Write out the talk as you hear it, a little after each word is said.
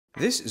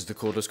This is the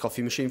cordless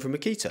coffee machine from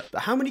Makita,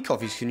 but how many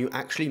coffees can you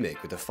actually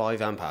make with a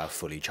 5 amp hour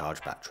fully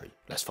charged battery?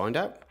 Let's find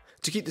out.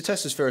 To keep the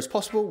test as fair as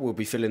possible, we'll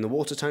be filling the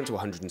water tank to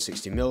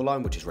 160ml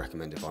line, which is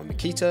recommended by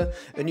Makita,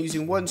 and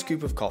using 1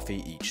 scoop of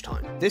coffee each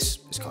time. This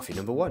is coffee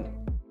number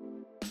 1.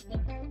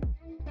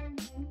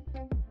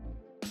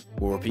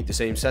 We'll repeat the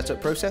same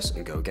setup process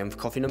and go again for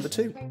coffee number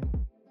 2.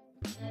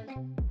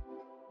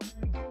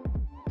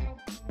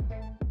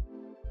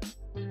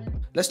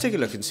 Let's take a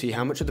look and see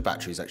how much of the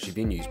battery is actually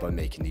being used by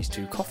making these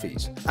 2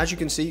 coffees. As you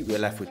can see, we're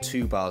left with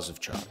 2 bars of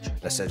charge.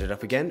 Let's set it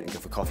up again and go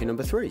for coffee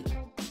number 3.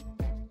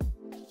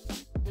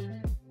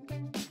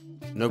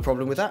 No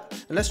problem with that,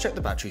 and let's check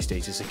the battery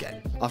status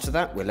again. After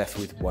that, we're left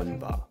with 1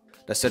 bar.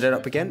 Let's set it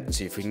up again and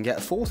see if we can get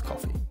a 4th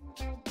coffee.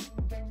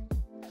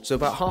 So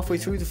about halfway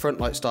through, the front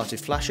light started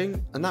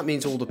flashing, and that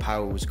means all the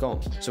power was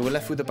gone. So we're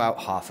left with about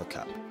half a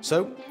cup.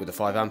 So, with a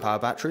 5 amp hour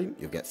battery,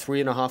 you'll get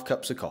 3.5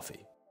 cups of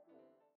coffee.